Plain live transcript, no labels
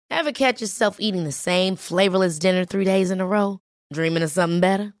Ever catch yourself eating the same flavorless dinner 3 days in a row? Dreaming of something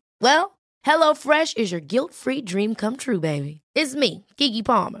better? Well, HelloFresh is your guilt-free dream come true, baby. It's me, Keke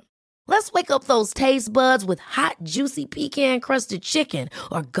Palmer. Let's wake up those taste buds with hot, juicy pecan-crusted chicken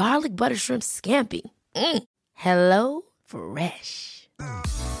or garlic butter shrimp scampi. Hello Fresh.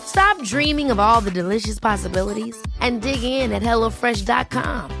 Stop dreaming of all the delicious possibilities and dig in at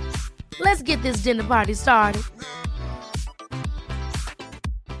HelloFresh.com. Let's get this dinner party started.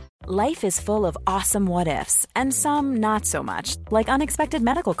 Life is full of awesome what-ifs, and some not so much, like unexpected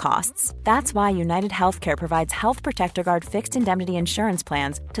medical costs. That's why United Healthcare provides Health Protector Guard fixed indemnity insurance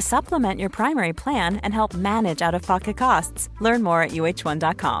plans to supplement your primary plan and help manage out-of-pocket costs. Learn more at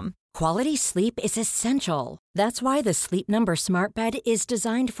uh1.com. Quality sleep is essential. That's why the Sleep Number Smart Bed is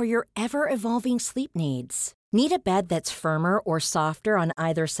designed for your ever-evolving sleep needs. Need a bed that's firmer or softer on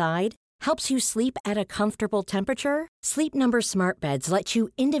either side? Helps you sleep at a comfortable temperature? Sleep Number Smart Beds let you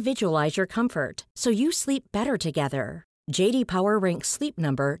individualize your comfort, so you sleep better together. J.D. Power ranks Sleep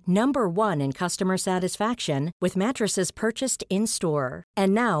Number number 1 in customer satisfaction with mattresses purchased in-store.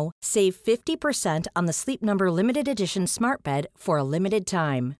 And now, save 50% on the Sleep Number Limited Edition Smart Bed for a limited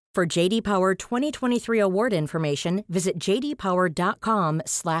time. For J.D. Power 2023 award information, visit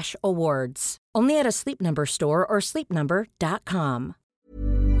jdpower.com/awards. Only at a Sleep Number store or sleepnumber.com.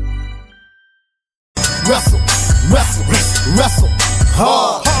 Wrestle, wrestle, wrestle,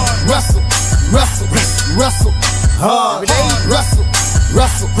 hard, wrestle, wrestle, wrestle, hard, wrestle,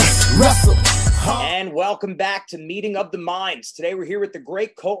 wrestle, wrestle, hard. And welcome back to Meeting of the Minds. Today we're here with the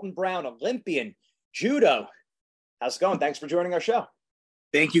great Colton Brown, Olympian, Judo. How's it going? Thanks for joining our show.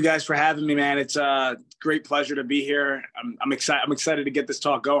 Thank you guys for having me, man. It's a great pleasure to be here. I'm excited. I'm excited to get this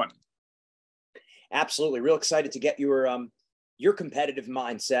talk going. Absolutely. Real excited to get your competitive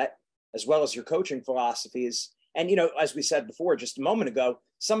mindset as well as your coaching philosophies. And, you know, as we said before, just a moment ago,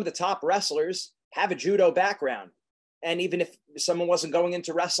 some of the top wrestlers have a judo background. And even if someone wasn't going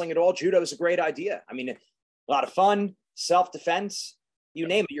into wrestling at all, judo is a great idea. I mean, a lot of fun, self-defense, you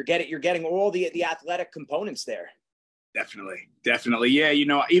name it. You're getting all the athletic components there. Definitely. Yeah. You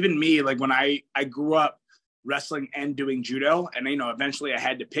know, even me, like when I grew up wrestling and doing judo, and, you know, eventually I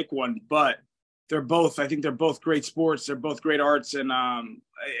had to pick one, but I think they're both great sports. They're both great arts. And I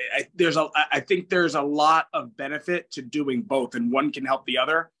think there's a lot of benefit to doing both, and one can help the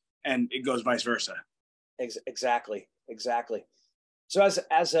other, and it goes vice versa. Exactly. So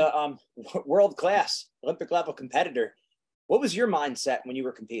as a world-class Olympic level competitor, what was your mindset when you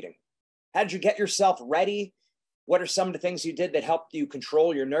were competing? How did you get yourself ready? What are some of the things you did that helped you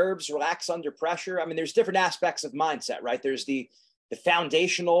control your nerves, relax under pressure? I mean, there's different aspects of mindset, right? There's the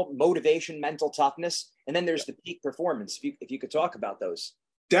foundational motivation, mental toughness, and then there's the peak performance. If you could talk about those.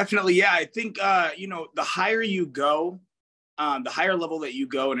 Definitely. Yeah. I think, you know, the higher you go, the higher level that you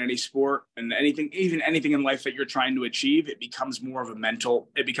go in any sport and even anything in life that you're trying to achieve, it becomes more mental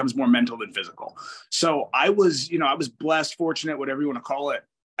than physical. So I was blessed, fortunate, whatever you want to call it,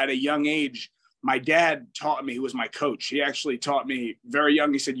 at a young age. My dad taught me, he was my coach. He actually taught me very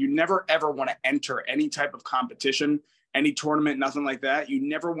young. He said, you never, ever want to enter any type of competition, any tournament, nothing like that. You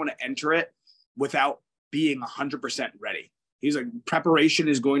never want to enter it without being 100% ready. He's like, preparation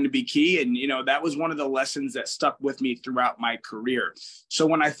is going to be key. And, you know, that was one of the lessons that stuck with me throughout my career. So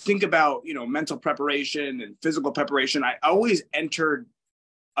when I think about, you know, mental preparation and physical preparation, I always entered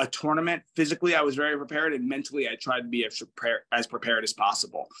a tournament. Physically, I was very prepared, and mentally I tried to be as prepared as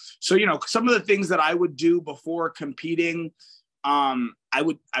possible. So, you know, some of the things that I would do before competing, I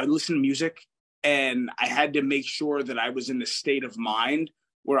would listen to music, and I had to make sure that I was in the state of mind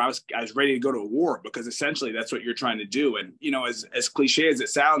where I was ready to go to a war, because essentially that's what you're trying to do. And, you know, as cliche as it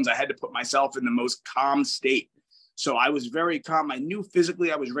sounds, I had to put myself in the most calm state. So I was very calm. I knew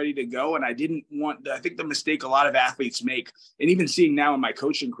physically I was ready to go. And I think the mistake a lot of athletes make, and even seeing now in my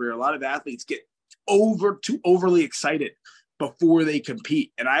coaching career, a lot of athletes get too overly excited before they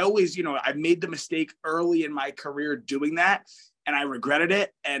compete. And I always, you know, I made the mistake early in my career doing that, and I regretted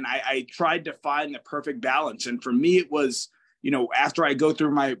it. And I tried to find the perfect balance. And for me, it was, you know, after I go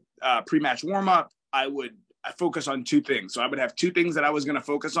through my pre-match warm-up, I focus on two things. So I would have two things that I was going to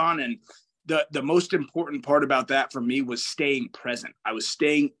focus on. And the most important part about that for me was staying present. I was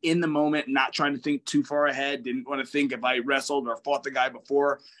staying in the moment, not trying to think too far ahead. Didn't want to think if I wrestled or fought the guy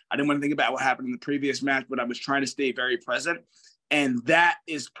before. I didn't want to think about what happened in the previous match, but I was trying to stay very present. And that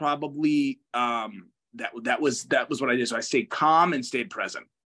is probably that was what I did. So I stayed calm and stayed present.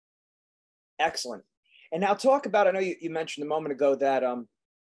 Excellent. And now talk about, I know you mentioned a moment ago that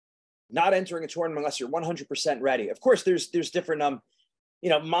not entering a tournament unless you're 100% ready. Of course, there's different, you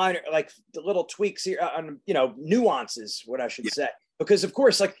know, minor, like the little tweaks here on, you know, nuances, what I should say. Because of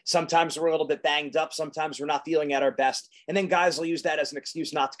course, like sometimes we're a little bit banged up, sometimes we're not feeling at our best. And then guys will use that as an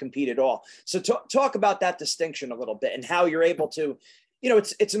excuse not to compete at all. So talk about that distinction a little bit and how you're able to,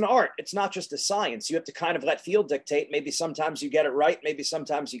 it's an art. It's not just a science. You have to kind of let feel dictate. Maybe sometimes you get it right. Maybe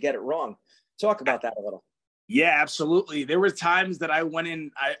sometimes you get it wrong. Talk about that a little. Yeah, absolutely. There were times that I went in,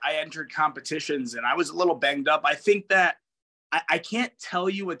 I entered competitions and I was a little banged up. I think that I can't tell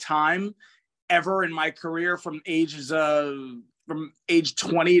you a time ever in my career from age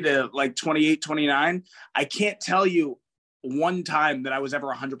 20 to like 28, 29. I can't tell you one time that I was ever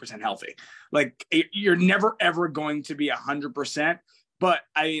 100% healthy. Like you're never, ever going to be 100%. But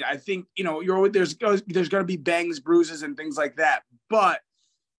I think, there's going to be bangs, bruises and things like that. But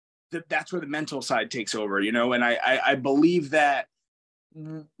that's where the mental side takes over, and I believe that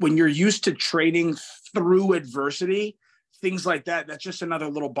when you're used to training through adversity, things like that, that's just another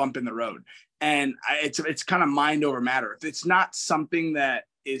little bump in the road. And it's kind of mind over matter. If it's not something that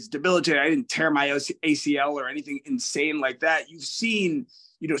is debilitating, I didn't tear my ACL or anything insane like that. You've seen,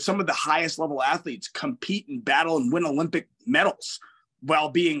 some of the highest level athletes compete and battle and win Olympic medals while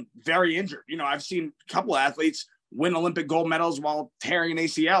being very injured. I've seen a couple of athletes win Olympic gold medals while tearing an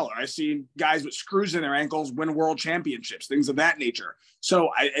ACL. Or I've seen guys with screws in their ankles win world championships, things of that nature.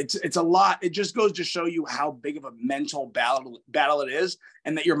 So it's a lot. It just goes to show you how big of a mental battle it is,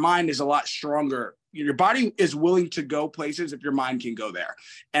 and that your mind is a lot stronger. Your body is willing to go places if your mind can go there.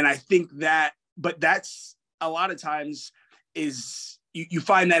 And I think that, but that's a lot of times is you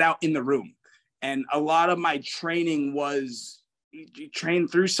find that out in the room. And a lot of my training was, you train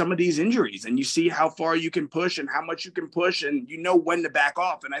through some of these injuries and you see how far you can push and how much you can push and when to back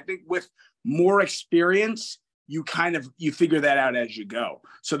off. And I think with more experience, you figure that out as you go.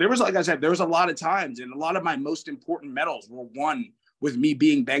 So there was, like I said, there was a lot of times, and a lot of my most important medals were won with me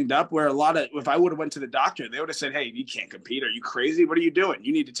being banged up, where if I would have went to the doctor, they would have said, hey, you can't compete. Are you crazy? What are you doing?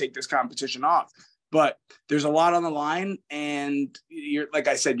 You need to take this competition off. But there's a lot on the line, and like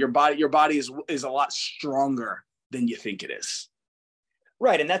I said, your body is a lot stronger than you think it is.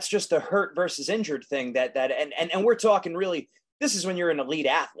 Right. And that's just the hurt versus injured thing and we're talking really, this is when you're an elite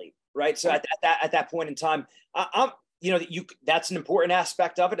athlete, right? So at that point in time, that's an important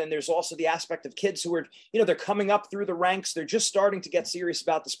aspect of it. And there's also the aspect of kids who are, they're coming up through the ranks. They're just starting to get serious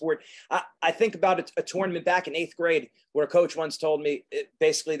about the sport. I think about a tournament back in 8th grade where a coach once told me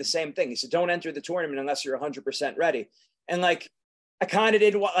basically the same thing. He said, don't enter the tournament unless you're 100% ready. And I kind of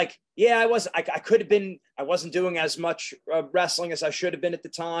did I wasn't doing as much wrestling as I should have been at the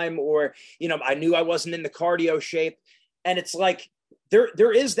time, or, I knew I wasn't in the cardio shape. And it's like,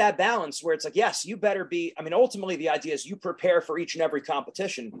 there is that balance where it's like, yes, you better be, ultimately the idea is you prepare for each and every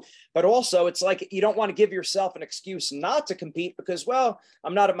competition, but also it's like, you don't want to give yourself an excuse not to compete because, well,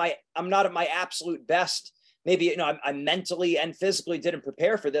 I'm not at my absolute best. Maybe, I mentally and physically didn't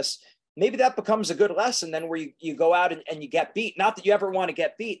prepare for this. Maybe that becomes a good lesson then where you go out and you get beat. Not that you ever want to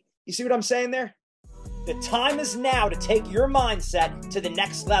get beat. You see what I'm saying there? The time is now to take your mindset to the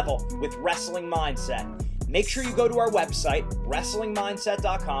next level with Wrestling Mindset. Make sure you go to our website,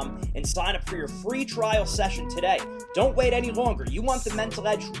 wrestlingmindset.com, and sign up for your free trial session today. Don't wait any longer. You want the mental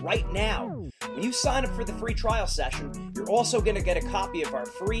edge right now. When you sign up for the free trial session, you're also going to get a copy of our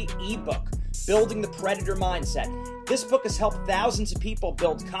free ebook, Building the Predator Mindset. This book has helped thousands of people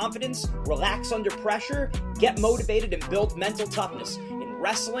build confidence, relax under pressure, get motivated, and build mental toughness in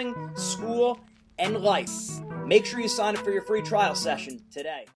wrestling, school, and life. Make sure you sign up for your free trial session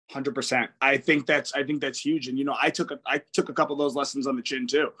today. 100%. I think that's huge. And, I took a couple of those lessons on the chin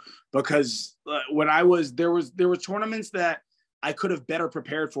too, because when there were tournaments that I could have better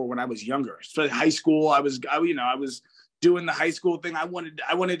prepared for when I was younger. So high school, I was doing the high school thing. I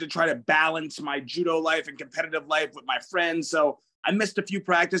wanted to try to balance my judo life and competitive life with my friends. So I missed a few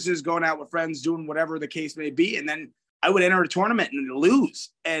practices, going out with friends, doing whatever the case may be. And then I would enter a tournament and lose.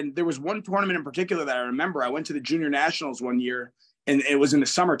 And there was one tournament in particular that I remember. I went to the junior nationals one year, and it was in the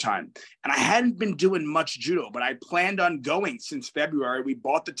summertime. And I hadn't been doing much judo, but I planned on going since February. We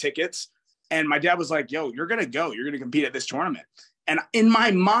bought the tickets, and my dad was like, yo, you're going to go. You're going to compete at this tournament. And in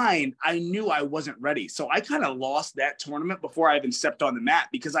my mind, I knew I wasn't ready. So I kind of lost that tournament before I even stepped on the mat,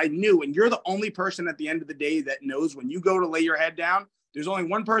 because I knew, and you're the only person at the end of the day that knows when you go to lay your head down, there's only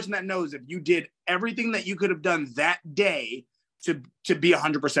one person that knows if you did everything that you could have done that day to be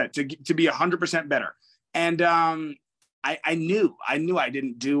 100%, to be 100% better. And I knew I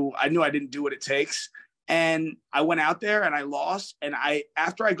didn't do what it takes. And I went out there and I lost. And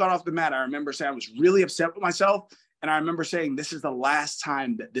after I got off the mat, I remember saying I was really upset with myself. And I remember saying, this is the last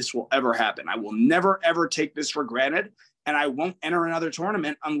time that this will ever happen. I will never, ever take this for granted. And I won't enter another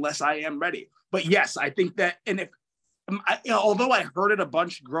tournament unless I am ready. But yes, I think that, and although I heard it a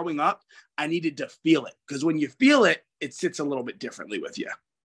bunch growing up, I needed to feel it, because when you feel it, it sits a little bit differently with you.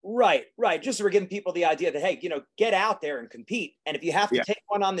 Right. Just so we're giving people the idea that, hey, get out there and compete. And if you have to take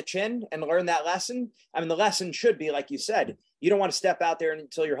one on the chin and learn that lesson, I mean, the lesson should be, like you said, you don't want to step out there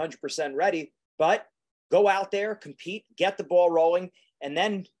until you're 100% ready, but go out there, compete, get the ball rolling. And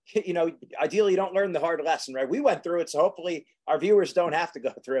then, ideally you don't learn the hard lesson, right? We went through it, so hopefully our viewers don't have to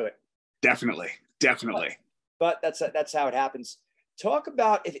go through it. Definitely. But that's how it happens. Talk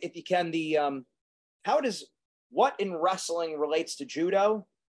about, if you can, what in wrestling relates to judo,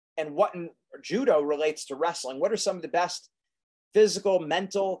 and what in judo relates to wrestling? What are some of the best physical,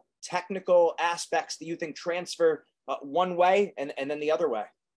 mental, technical aspects that you think transfer one way and then the other way?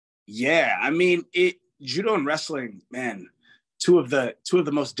 Yeah, I mean, judo and wrestling, man, two of the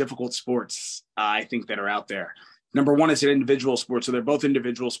most difficult sports I think that are out there. Number one, it's an individual sport, so they're both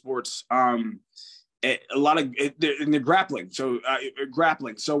individual sports. They're grappling. So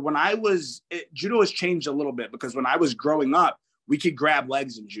grappling. So when judo has changed a little bit, because when I was growing up, we could grab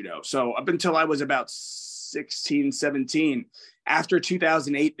legs in judo. So up until I was about 16, 17, after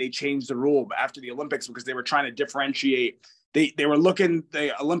 2008, they changed the rule after the Olympics, because they were trying to differentiate. The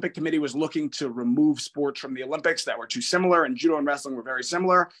Olympic Committee was looking to remove sports from the Olympics that were too similar, and judo and wrestling were very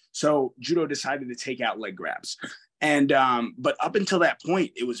similar. So judo decided to take out leg grabs. And, but up until that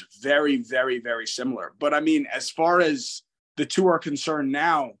point, it was very, very, very similar. But I mean, as far as the two are concerned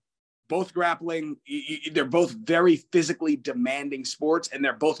now, both grappling, they're both very physically demanding sports, and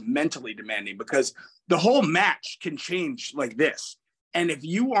they're both mentally demanding, because the whole match can change like this. And if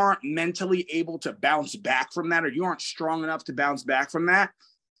you aren't mentally able to bounce back from that, or you aren't strong enough to bounce back from that,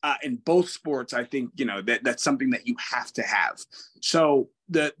 in both sports, I think, that's something that you have to have. So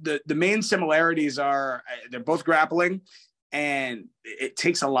the main similarities are they're both grappling, and it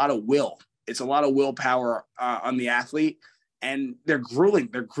takes a lot of will. It's a lot of willpower on the athlete, and they're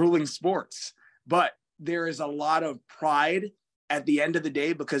grueling sports. But there is a lot of pride at the end of the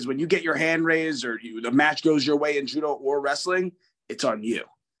day, because when you get your hand raised or the match goes your way in judo or wrestling, it's on you.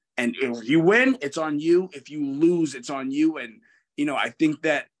 And if you win, it's on you. If you lose, it's on you. And, I think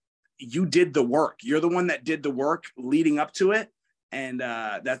that you did the work. You're the one that did the work leading up to it. And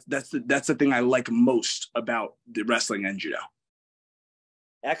that's the thing I like most about the wrestling and judo.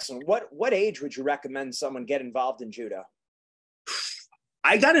 Excellent. What age would you recommend someone get involved in judo?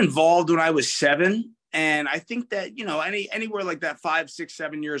 I got involved when I was 7. And I think that, anywhere like that, 5, 6,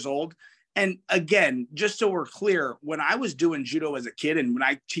 7 years old. And again, just so we're clear, when I was doing judo as a kid, and when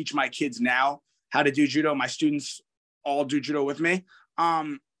I teach my kids now how to do judo, my students all do judo with me.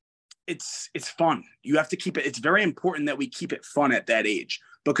 It's fun. You have to keep it. It's very important that we keep it fun at that age,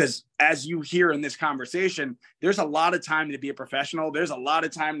 because as you hear in this conversation, there's a lot of time to be a professional. There's a lot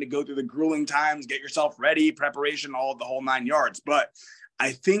of time to go through the grueling times, get yourself ready, preparation, all the whole 9 yards. But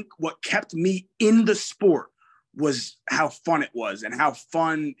I think what kept me in the sport was how fun it was, and how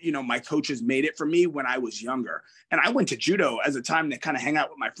fun, my coaches made it for me when I was younger. And I went to judo as a time to kind of hang out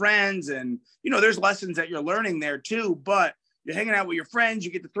with my friends, and, there's lessons that you're learning there too, but you're hanging out with your friends,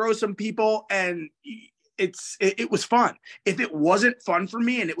 you get to throw some people, and it was fun. If it wasn't fun for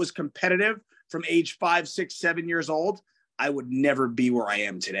me and it was competitive from age 5, 6, 7 years old, I would never be where I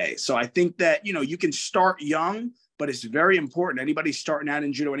am today. So I think that, you can start young, but it's very important. Anybody starting out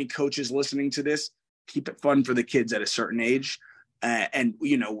in judo, any coaches listening to this, keep it fun for the kids at a certain age. And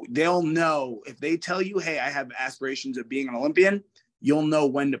they'll know if they tell you, hey, I have aspirations of being an Olympian, you'll know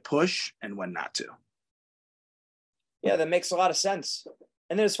when to push and when not to. Yeah, that makes a lot of sense.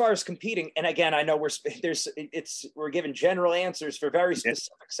 And then as far as competing, and again, I know we're given general answers for very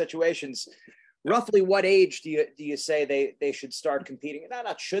specific situations. Roughly what age do you say they should start competing?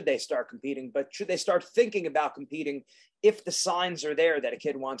 Not should they start competing, but should they start thinking about competing if the signs are there that a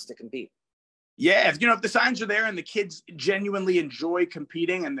kid wants to compete? Yeah, if the signs are there and the kids genuinely enjoy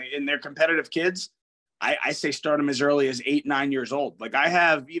competing and they're competitive kids, I say start them as early as 8, 9 years old. Like I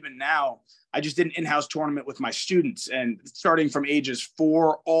have, even now, I just did an in-house tournament with my students, and starting from ages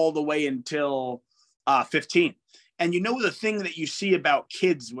 4 all the way until 15. And the thing that you see about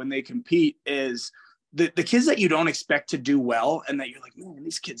kids when they compete is the kids that you don't expect to do well, and that you're like, man,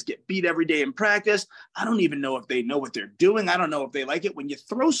 these kids get beat every day in practice. I don't even know if they know what they're doing. I don't know if they like it. When you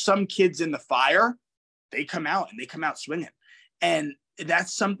throw some kids in the fire, they come out swinging. And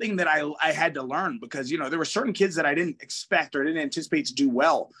that's something that I had to learn, because, there were certain kids that I didn't expect or didn't anticipate to do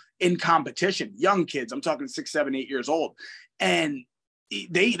well in competition. Young kids, I'm talking 6, 7, 8 years old. And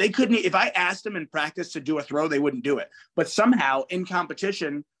they couldn't, if I asked them in practice to do a throw, they wouldn't do it. But somehow in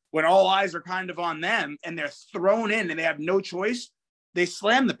competition, when all eyes are kind of on them and they're thrown in and they have no choice, they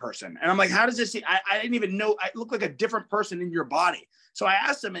slam the person. And I'm like, how does this see? I didn't even know. I look like a different person in your body. So I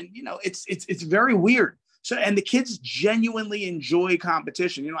asked them, and, you know, it's very weird. So, and the kids genuinely enjoy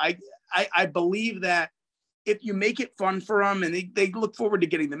competition. You know, I believe that if you make it fun for them and they look forward to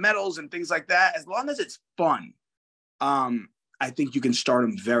getting the medals and things like that, as long as it's fun, I think you can start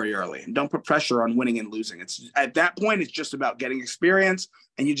them very early, and don't put pressure on winning and losing. It's at that point, it's just about getting experience,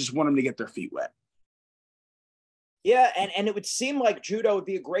 and you just want them to get their feet wet. Yeah, and it would seem like judo would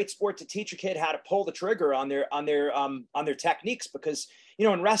be a great sport to teach a kid how to pull the trigger on their techniques, because, you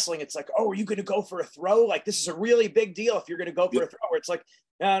know, in wrestling it's like, oh, are you going to go for a throw? Like, this is a really big deal if you're going to go for a throw. Where it's like,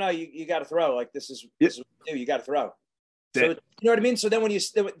 no, you got to throw. Like, this is what you do. You got to throw. So you know what I mean. So then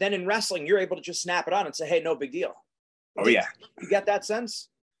then in wrestling you're able to just snap it on and say, hey, no big deal. Oh yeah, you get that sense?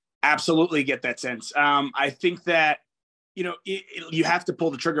 Absolutely get that sense. I think that, you know, you have to pull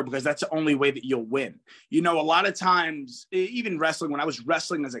the trigger because that's the only way that you'll win. You know, a lot of times, even wrestling, when I was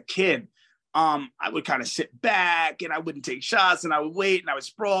wrestling as a kid, I would kind of sit back and I wouldn't take shots, and I would wait and I would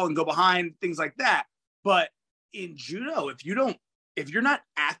sprawl and go behind, things like that. But in judo, if you're not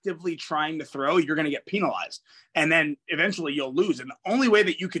actively trying to throw, you're going to get penalized. And then eventually you'll lose. And the only way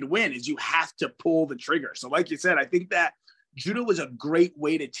that you can win is you have to pull the trigger. So like you said, I think that judo is a great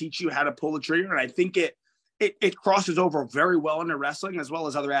way to teach you how to pull the trigger. And I think it crosses over very well into wrestling as well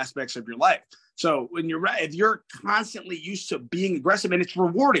as other aspects of your life. So if you're constantly used to being aggressive, and it's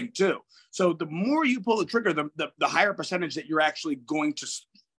rewarding too. So the more you pull the trigger, the higher percentage that you're actually going to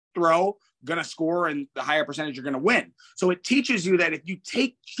throw, going to score, and the higher percentage you're going to win. So it teaches you that if you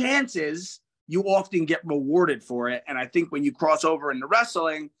take chances, you often get rewarded for it. And I think when you cross over into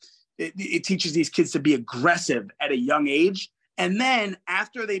wrestling, it teaches these kids to be aggressive at a young age. And then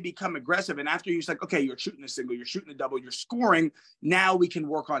after they become aggressive, and after you're like, okay, you're shooting a single, you're shooting a double, you're scoring, now we can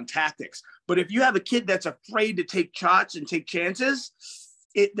work on tactics. But if you have a kid that's afraid to take shots and take chances,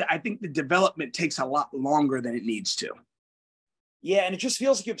 I think the development takes a lot longer than it needs to. Yeah, and it just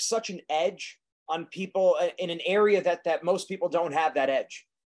feels like you have such an edge on people in an area that most people don't have that edge,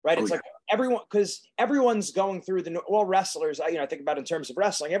 right? It's like everyone's going through wrestlers, you know, I think about in terms of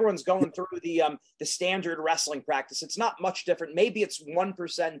wrestling, everyone's going through the standard wrestling practice. It's not much different. Maybe it's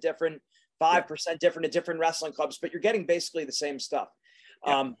 1% different, 5% different at different wrestling clubs, but you're getting basically the same stuff,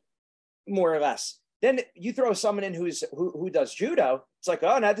 more or less. Then you throw someone in who does judo. It's like,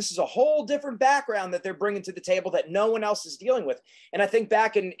 oh, now this is a whole different background that they're bringing to the table that no one else is dealing with. And I think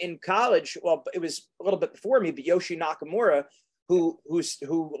back in college, well, it was a little bit before me, but Yoshi Nakamura, who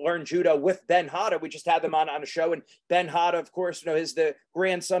learned judo with Ben Hada. We just had them on a show, and Ben Hada, of course, you know, is the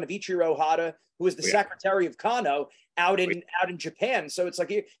grandson of Ichiro Hada, who is the secretary of Kano out in Japan. So it's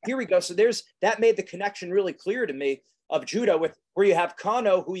like, here we go. So that made the connection really clear to me of judo, with where you have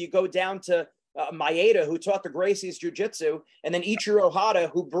Kano, who you go down to Maeda, who taught the Gracies jiu-jitsu, and then Ichiro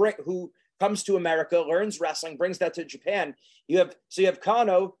Hada, who comes to America, learns wrestling, brings that to Japan. You have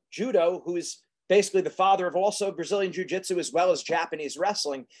Kano, judo, who is basically the father of also Brazilian jiu-jitsu as well as Japanese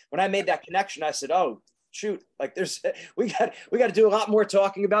wrestling. When I made that connection, I said, oh, shoot, like we got to do a lot more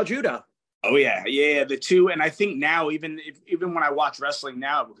talking about judo. Oh yeah. The two. And I think now, even when I watch wrestling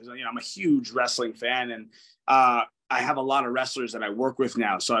now, because, you know, I'm a huge wrestling fan, and I have a lot of wrestlers that I work with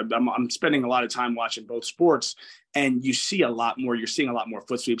now. So I'm spending a lot of time watching both sports, and you see a lot more. You're seeing a lot more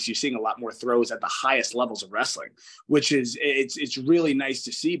foot sweeps. You're seeing a lot more throws at the highest levels of wrestling, which is, it's really nice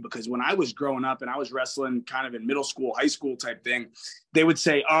to see, because when I was growing up and I was wrestling kind of in middle school, high school type thing, they would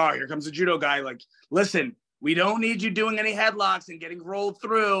say, oh, here comes a judo guy. Like, listen, we don't need you doing any headlocks and getting rolled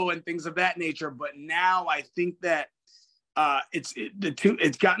through and things of that nature. But now I think that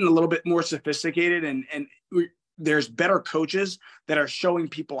it's gotten a little bit more sophisticated, and there's better coaches that are showing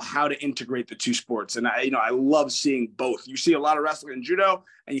people how to integrate the two sports. And I love seeing both. You see a lot of wrestling in judo,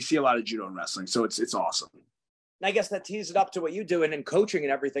 and you see a lot of judo in wrestling. So it's awesome. And I guess that tees it up to what you do and coaching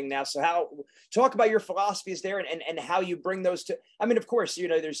and everything now. So talk about your philosophies there and how you bring those to, I mean, of course, you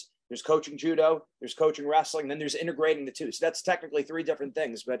know, there's coaching judo, there's coaching wrestling, then there's integrating the two. So that's technically three different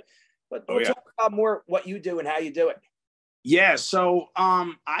things, but we'll talk about more what you do and how you do it. Yeah. So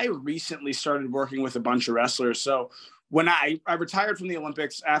I recently started working with a bunch of wrestlers. So when I retired from the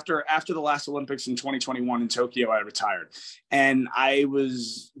Olympics after the last Olympics in 2021 in Tokyo, I retired, and I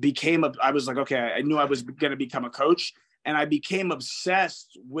was like, okay, I knew I was going to become a coach, and I became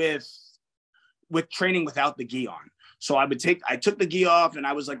obsessed with training without the gi on. So I took the gi off, and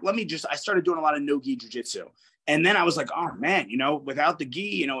I was like, I started doing a lot of no gi jiu-jitsu. And then I was like, oh man, you know, without the gi,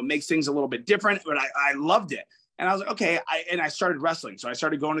 you know, it makes things a little bit different, but I loved it. And I was like, okay. I started wrestling. So I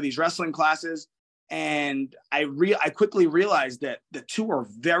started going to these wrestling classes, and I quickly realized that the two are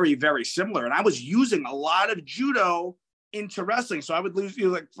very, very similar. And I was using a lot of judo into wrestling. So I would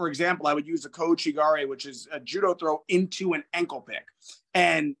like, for example, I would use a kochigare, which is a judo throw into an ankle pick.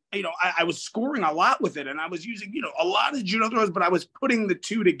 And, I was scoring a lot with it, and I was using, a lot of judo throws, but I was putting the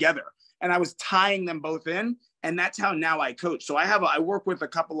two together and I was tying them both in. And that's how now I coach. So I work with a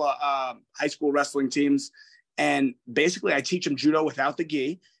couple of high school wrestling teams, and basically I teach them judo without the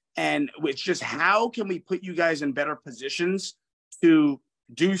gi. And it's just, how can we put you guys in better positions to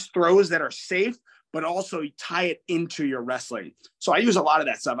do throws that are safe, but also tie it into your wrestling. So I use a lot of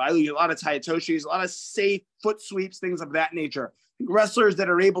that stuff. I use a lot of taitoshis, a lot of safe foot sweeps, things of that nature. Wrestlers that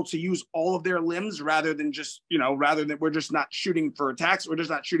are able to use all of their limbs rather than just, rather than we're just not shooting for attacks. We're just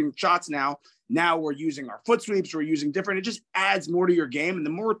not shooting shots now. Now we're using our foot sweeps. We're using different. It just adds more to your game. And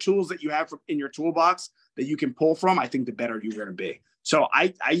the more tools that you have in your toolbox that you can pull from, I think the better you're going to be. So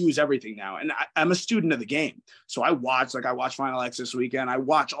I use everything now, and I'm a student of the game. So I watch Final X this weekend. I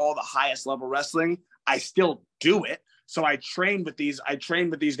watch all the highest level wrestling. I still do it. So I train with these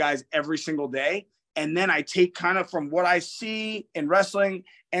guys every single day. And then I take kind of from what I see in wrestling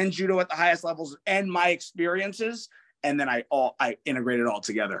and judo at the highest levels and my experiences. And then I integrate it all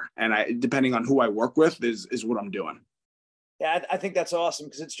together. And depending on who I work with is what I'm doing. Yeah, I think that's awesome,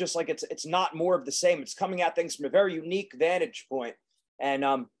 because it's just like, it's not more of the same. It's coming at things from a very unique vantage point. And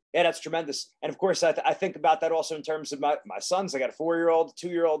yeah, that's tremendous. And of course, I think about that also in terms of my sons. I got a 4-year-old,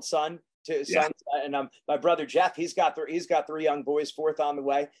 2-year-old son, sons, and my brother Jeff. He's got 3 young boys, 4th on the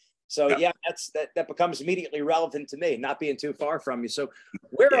way. So yeah, that becomes immediately relevant to me, not being too far from you. So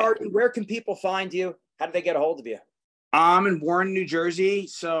where are you? Where can people find you? How do they get a hold of you? I'm in Warren, New Jersey.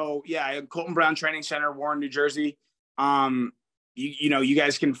 So yeah, Colton Brown Training Center, Warren, New Jersey. You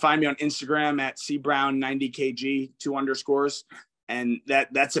guys can find me on Instagram at cbrown90kg 2_. And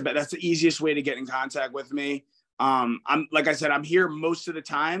that's the easiest way to get in contact with me. I'm, like I said, I'm here most of the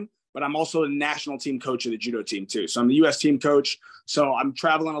time, but I'm also the national team coach of the judo team too. So I'm the U.S. team coach. So I'm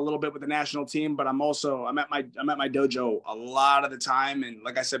traveling a little bit with the national team, but I'm at my dojo a lot of the time. And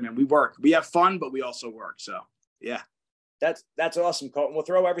like I said, man, we have fun, but we also work. So yeah. That's awesome, Colton. We'll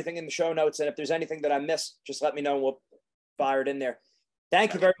throw everything in the show notes, and if there's anything that I missed, just let me know and we'll fire it in there.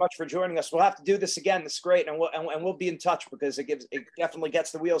 Thank you very much for joining us. We'll have to do this again. It's great, and we'll be in touch, because it definitely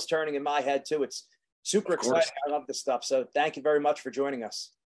gets the wheels turning in my head too. It's super exciting. I love this stuff. So thank you very much for joining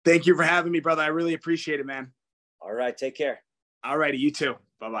us. Thank you for having me, brother. I really appreciate it, man. All right, take care. All righty, you too.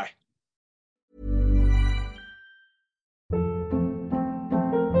 Bye-bye.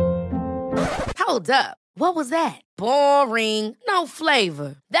 Hold up. What was that? Boring. No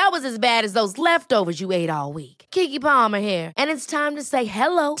flavor. That was as bad as those leftovers you ate all week. Keke Palmer here. And it's time to say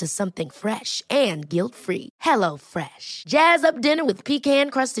hello to something fresh and guilt-free. Hello Fresh. Jazz up dinner with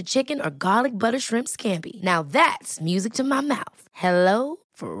pecan-crusted chicken or garlic butter shrimp scampi. Now that's music to my mouth. Hello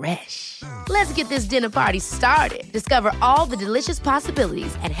Fresh. Let's get this dinner party started. Discover all the delicious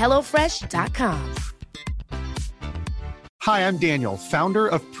possibilities at HelloFresh.com. Hi, I'm Daniel, founder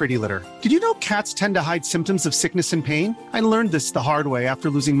of Pretty Litter. Did you know cats tend to hide symptoms of sickness and pain? I learned this the hard way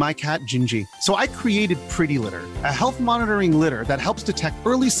after losing my cat, Gingy. So I created Pretty Litter, a health monitoring litter that helps detect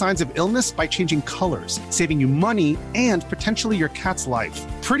early signs of illness by changing colors, saving you money and potentially your cat's life.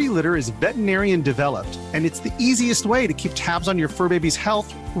 Pretty Litter is veterinarian developed, and it's the easiest way to keep tabs on your fur baby's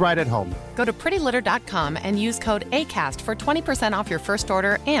health right at home. Go to prettylitter.com and use code ACAST for 20% off your first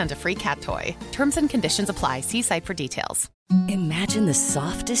order and a free cat toy. Terms and conditions apply. See site for details. Imagine the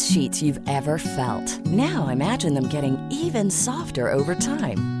softest sheets you've ever felt. Now imagine them getting even softer over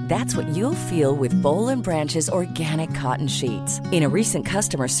time. That's what you'll feel with Boll & Branch's organic cotton sheets. In a recent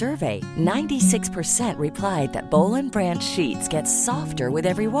customer survey, 96% replied that Boll & Branch sheets get softer with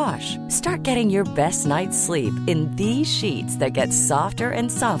every wash. Start getting your best night's sleep in these sheets that get softer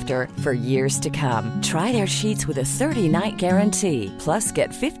and softer for years to come. Try their sheets with a 30-night guarantee. Plus, get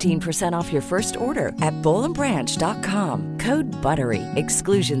 15% off your first order at bollandbranch.com. Code BUTTERY.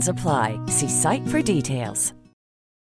 Exclusions apply. See site for details.